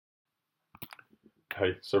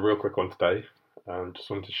Hey, so real quick one today. Just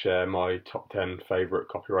wanted to share my top 10 favourite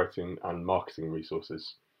copywriting and marketing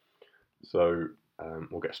resources. So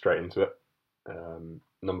we'll get straight into it.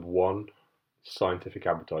 Number one, Scientific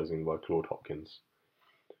Advertising by Claude Hopkins.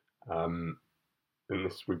 And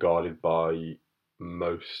this is regarded by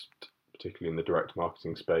most, particularly in the direct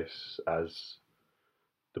marketing space, as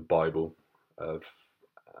the Bible of,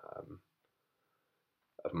 um,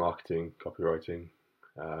 of marketing, copywriting.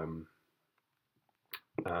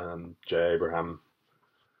 And Jay Abraham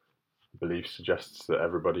belief suggests that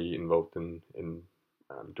everybody involved in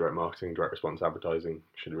direct marketing, direct response advertising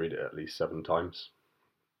should read it at least 7 times.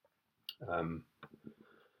 That's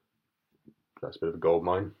a bit of a gold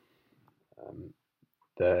mine.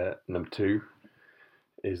 Number two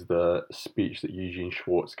is the speech that Eugene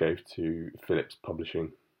Schwartz gave to Phillips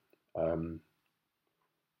Publishing. For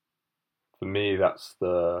me,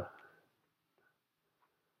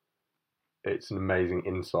 it's an amazing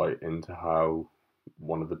insight into how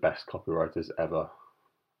one of the best copywriters ever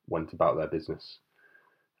went about their business.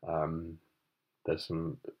 There's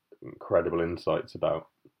some incredible insights about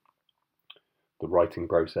the writing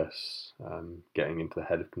process, getting into the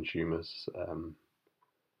head of consumers,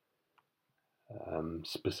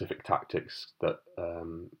 specific tactics that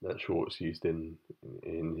Schwartz used in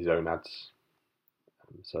his own ads.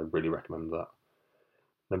 So I really recommend that.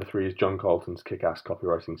 Number three is John Carlton's Kick-Ass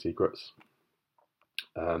Copywriting Secrets.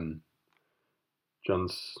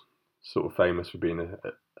 John's sort of famous for being a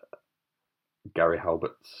Gary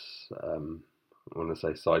Halbert's, I want to say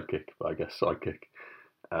sidekick, but I guess sidekick,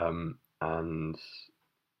 and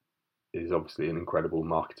is obviously an incredible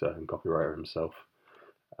marketer and copywriter himself.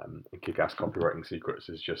 And Kick-Ass Copywriting Secrets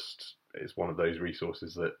is one of those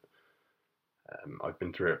resources that I've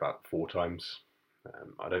been through it about 4 times.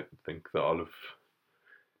 I don't think that I'll have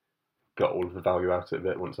got all of the value out of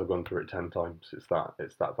it once I've gone through it 10 times. It's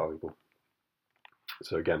that valuable.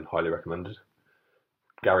 So again, highly recommended.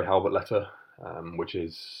 Gary Halbert letter, which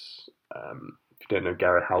is, if you don't know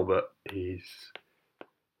Gary Halbert, he's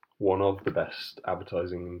one of the best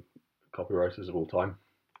advertising copywriters of all time.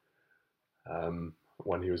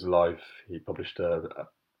 When he was alive, he published a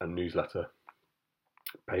newsletter,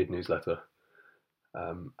 paid newsletter,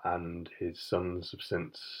 and his sons have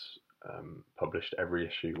since published every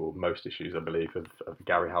issue, or most issues, I believe, of the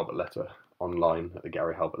Gary Halbert letter online at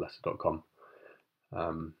thegaryhalbertletter.com.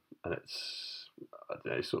 And it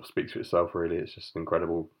sort of speaks for itself, really. It's just an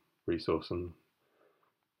incredible resource, and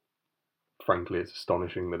frankly, it's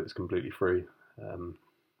astonishing that it's completely free.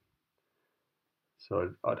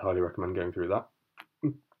 So I'd highly recommend going through that.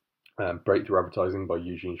 Breakthrough Advertising by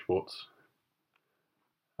Eugene Schwartz.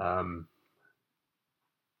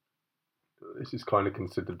 This is kind of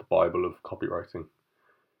considered the Bible of copywriting,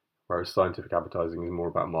 whereas Scientific Advertising is more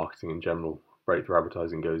about marketing in general. Breakthrough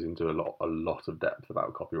Advertising goes into a lot of depth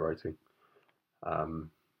about copywriting.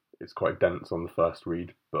 It's quite dense on the first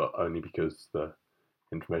read, but only because the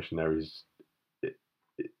information there is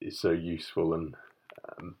so useful and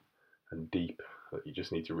deep that you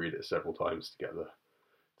just need to read it several times to get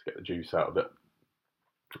the juice out of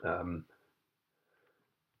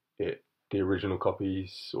it. The original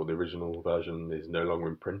copies, or the original version, is no longer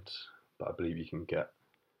in print, but I believe you can get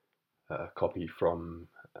a copy from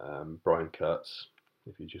Brian Kurtz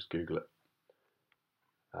if you just Google it.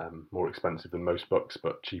 More expensive than most books,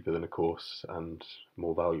 but cheaper than a course, and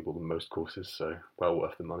more valuable than most courses, so well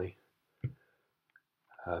worth the money.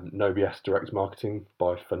 No BS Direct Marketing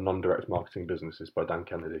for Non-Direct Marketing Businesses by Dan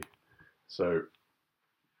Kennedy. So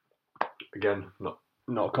again, not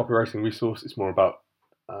a copywriting resource. It's more about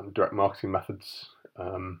direct marketing methods.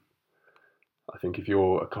 I think if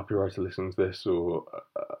you're a copywriter listening to this, or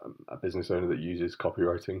a business owner that uses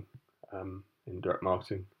copywriting in direct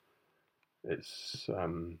marketing, it's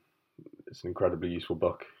an incredibly useful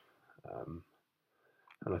book, and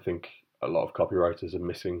I think a lot of copywriters are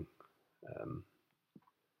missing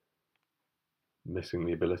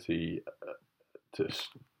the ability to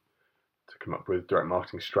come up with direct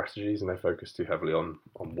marketing strategies, and they focus too heavily on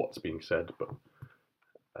what's being said. But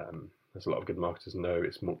as a lot of good marketers know,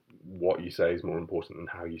 it's more what you say is more important than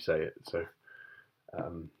how you say it. So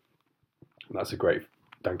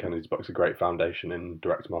Dan Kennedy's book's a great foundation in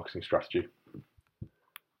direct marketing strategy.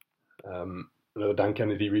 Another Dan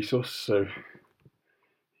Kennedy resource. So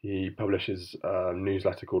he publishes a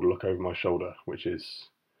newsletter called Look Over My Shoulder, which is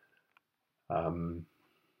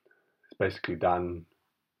it's basically Dan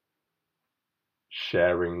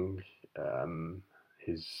sharing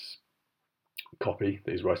his copy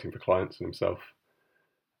that he's writing for clients and himself,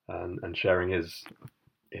 and sharing his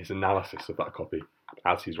analysis of that copy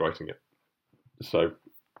as he's writing it. So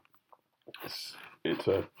it's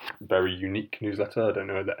a very unique newsletter. I don't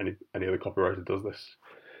know that any other copywriter does this.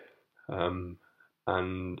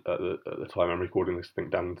 And at the time I'm recording this, I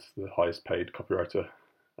think Dan's the highest paid copywriter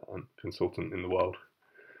consultant in the world.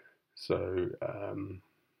 So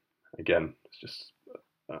again, it's just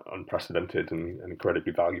unprecedented and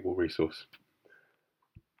incredibly valuable resource.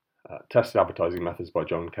 Tested Advertising Methods by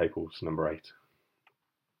John Caples, number 8.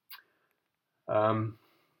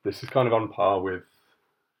 This is kind of on par with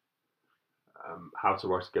How to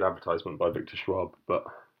Write a Good Advertisement by Victor Schwab, but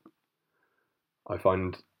I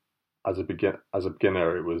find as a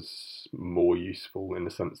beginner it was more useful in the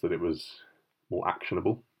sense that it was more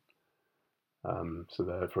actionable. So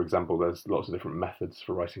there, for example, there's lots of different methods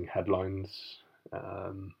for writing headlines,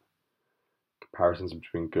 comparisons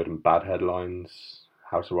between good and bad headlines,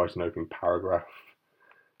 how to write an opening paragraph.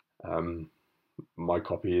 My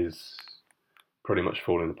copy is pretty much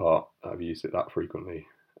falling apart. I've used it that frequently.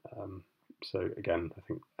 So again, I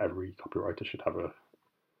think every copywriter should have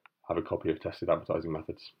a copy of Tested Advertising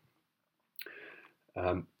Methods.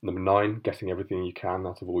 Number 9, Getting Everything You Can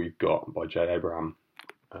Out of All You've Got by Jay Abraham.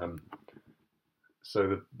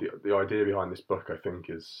 So the idea behind this book, I think,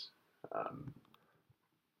 is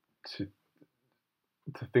to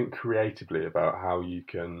think creatively about how you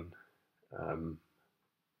can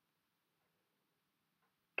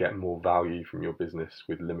get more value from your business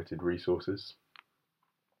with limited resources.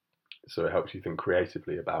 So it helps you think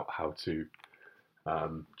creatively about how to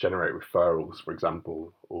generate referrals, for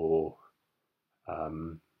example, or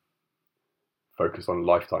focus on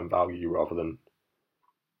lifetime value rather than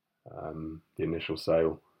the initial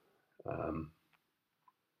sale.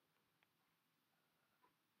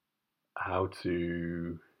 How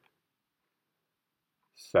to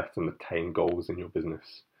set and attain goals in your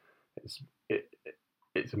business.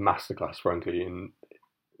 It's a masterclass, frankly, in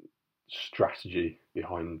strategy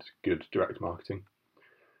behind good direct marketing.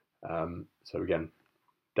 So again,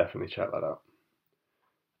 definitely check that out.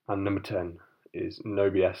 And number 10 is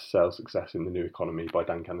No BS Sales Success in the New Economy by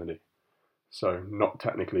Dan Kennedy. So not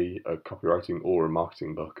technically a copywriting or a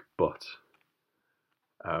marketing book, but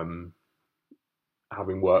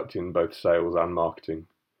having worked in both sales and marketing,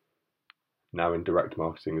 now in direct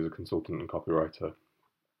marketing as a consultant and copywriter,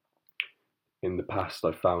 in the past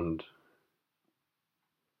I found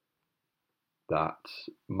that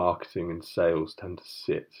marketing and sales tend to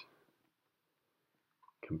sit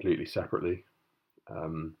completely separately,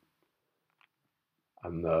 and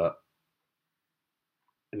that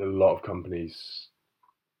in a lot of companies,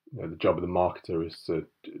 the job of the marketer is to,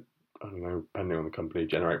 I don't know, depending on the company,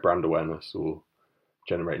 generate brand awareness or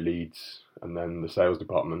generate leads, and then the sales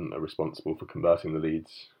department are responsible for converting the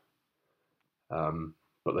leads,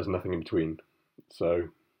 but there's nothing in between. So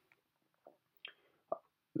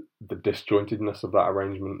the disjointedness of that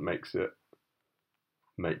arrangement makes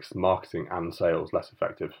marketing and sales less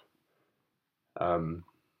effective. So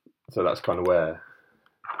that's kind of where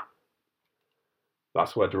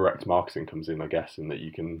direct marketing comes in, I guess, in that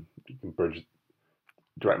you can bridge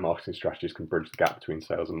direct marketing strategies can bridge the gap between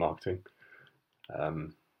sales and marketing.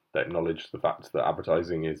 They acknowledge the fact that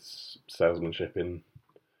advertising is salesmanship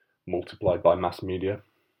multiplied by mass media.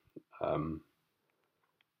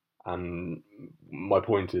 And my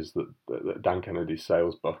point is that Dan Kennedy's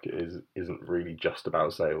sales book isn't really just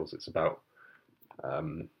about sales. It's about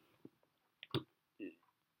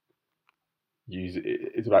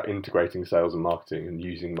it's about integrating sales and marketing and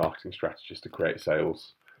using marketing strategies to create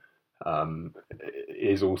sales. It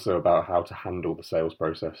is also about how to handle the sales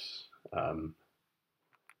process.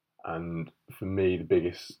 And for me, the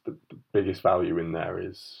biggest value in there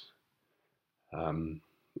is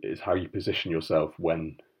how you position yourself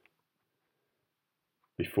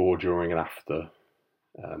before, during, and after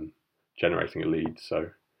generating a lead. So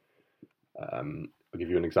I'll give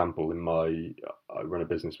you an example. I run a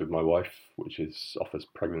business with my wife, which offers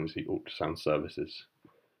pregnancy ultrasound services.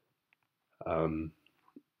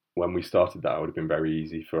 When we started that, it would have been very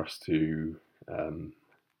easy for us to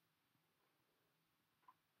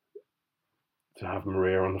have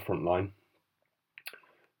Maria on the front line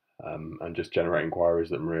and just generate inquiries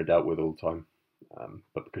that Maria dealt with all the time.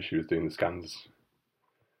 But because she was doing the scans,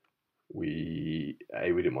 we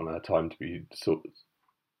didn't want her time to be sort of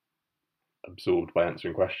absorbed by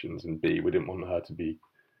answering questions, and B, we didn't want her to be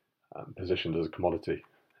positioned as a commodity.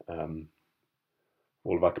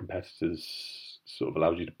 All of our competitors sort of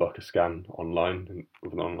allowed you to book a scan online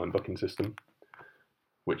with an online booking system,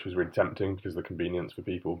 which was really tempting because of the convenience for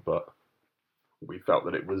people, but we felt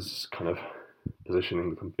that it was kind of positioning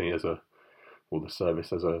the company or the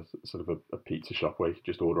service as a sort of a pizza shop where you could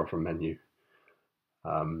just order off a menu.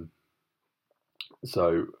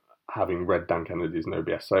 So having read Dan Kennedy's No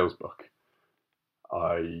BS Sales book,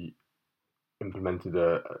 I implemented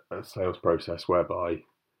a sales process whereby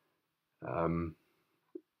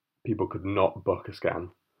people could not book a scan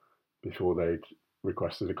before they'd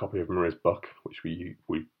requested a copy of Maria's book, which we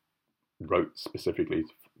wrote specifically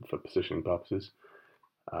for positioning purposes.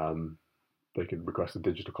 They could request a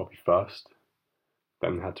digital copy first,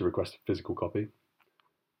 then had to request a physical copy,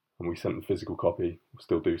 and we sent the physical copy. We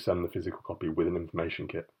still do send the physical copy with an information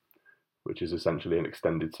kit, which is essentially an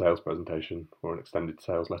extended sales presentation or an extended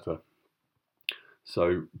sales letter.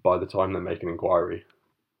 So by the time they make an inquiry,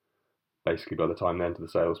 basically by the time they enter the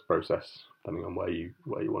sales process, depending on where you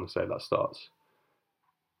want to say that starts,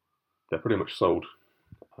 they're pretty much sold.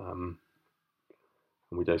 And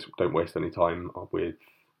we don't waste any time with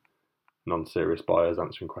non-serious buyers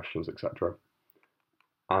answering questions, etc.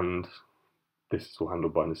 And this is all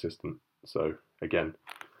handled by an assistant. So again,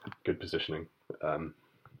 good positioning.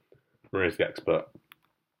 Maria's the expert.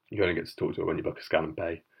 You only get to talk to her when you book a scan and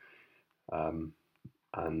pay.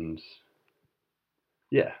 And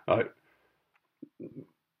yeah,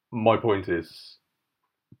 my point is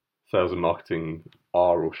sales and marketing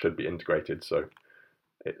are or should be integrated. So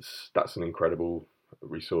that's an incredible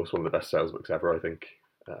resource, one of the best sales books ever, I think.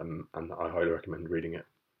 And I highly recommend reading it,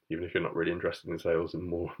 even if you're not really interested in sales and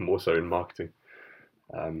more so in marketing.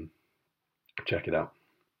 Check it out.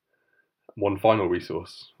 One final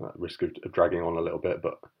resource, at risk of dragging on a little bit,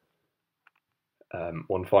 but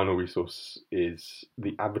one final resource is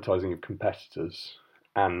the advertising of competitors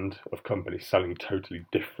and of companies selling totally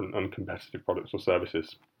different uncompetitive products or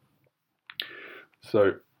services.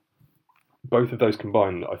 So both of those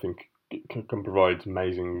combined, I think, can provide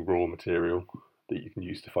amazing raw material that you can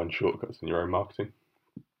use to find shortcuts in your own marketing.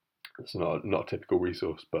 It's not a typical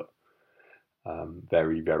resource, but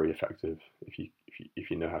very, very effective if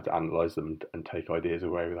you know how to analyze them and take ideas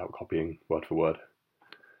away without copying word for word.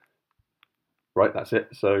 Right, that's it.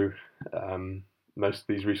 So most of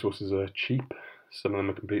these resources are cheap. Some of them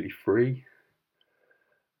are completely free.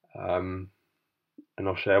 And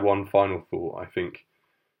I'll share one final thought. I think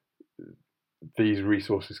these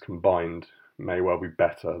resources combined may well be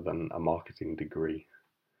better than a marketing degree.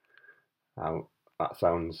 Now, that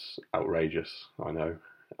sounds outrageous, I know.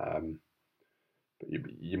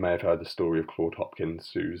 But you may have heard the story of Claude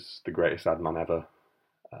Hopkins, who's the greatest ad man ever.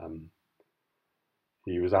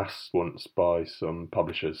 He was asked once by some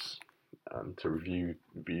publishers to review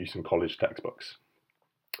some college textbooks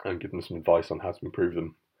and give them some advice on how to improve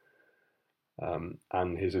them.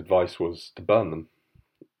 And his advice was to burn them.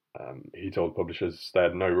 He told publishers they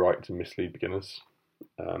had no right to mislead beginners,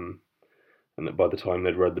 and that by the time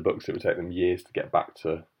they'd read the books, it would take them years to get back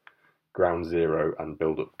to ground zero and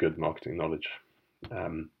build up good marketing knowledge.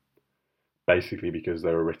 Basically because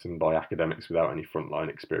they were written by academics without any frontline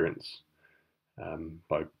experience,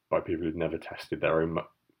 by people who'd never tested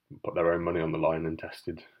put their own money on the line and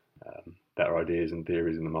tested their ideas and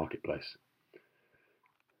theories in the marketplace.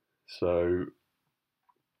 So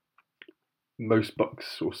most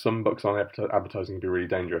books, or some books on advertising, can be really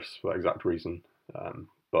dangerous for that exact reason,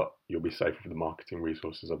 but you'll be safe with the marketing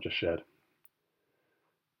resources I've just shared.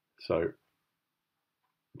 So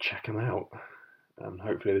check them out, and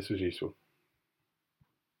hopefully this was useful.